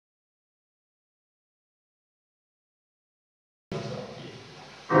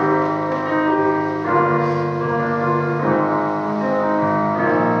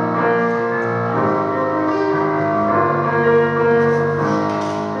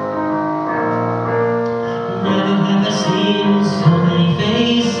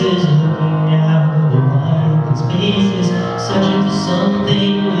Searching for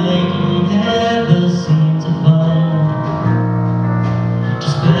something they can never seem to find.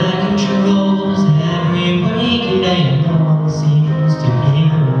 Just bad controls every waking day. No one seems to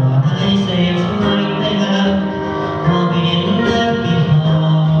hear what I say. It's like they have all been left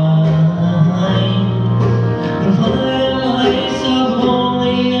behind. And why am I so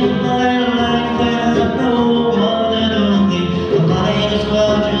lonely in my life? I have no one and only. I might as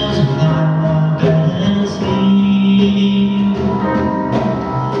well just find my bed and sleep.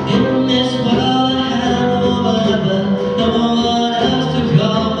 In this world I have no other, no one else to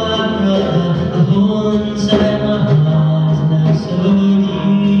call my brother. The hole inside my heart is now so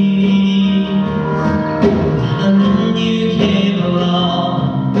deep. And then you came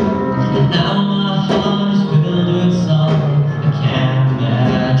along, and now my heart is filled with song. I can't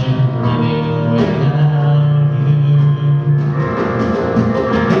imagine living without you.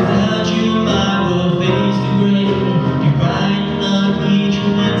 Without you my world fades to gray. You brighten up each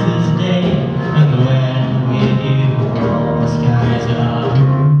winter's day, and when with you all the skies are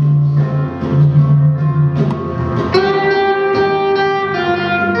blue.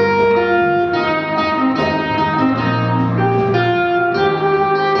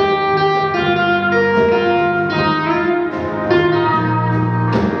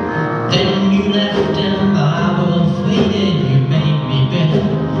 Then you left and my world faded. You made me bitter,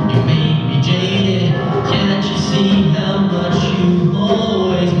 you made me jaded. Can't you see how much you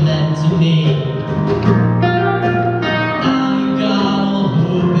always meant to me? Now you got all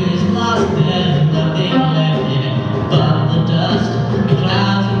hope is lost, there's nothing left in it but the dust. The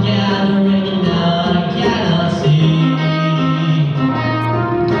clouds are gathering and now I cannot see.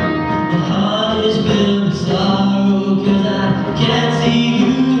 My heart is filled with sorrow, 'cause I can't see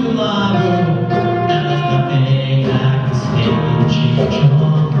you tomorrow. And there's nothing I can say to change your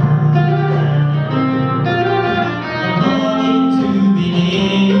mind. I'm longing to be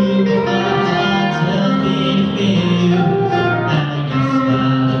near you, but my heart tells me to fear you. And I guess my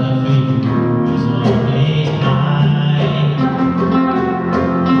love for you is always mine.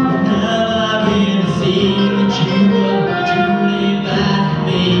 Now I really see that you were truly bad for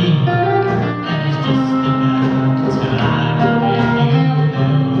me. And it's just about time when you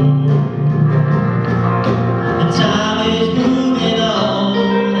know. And time is moving on,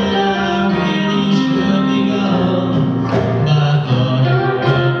 and I really should be gone. But I thought it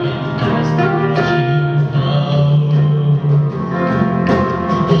would be nice to let you know.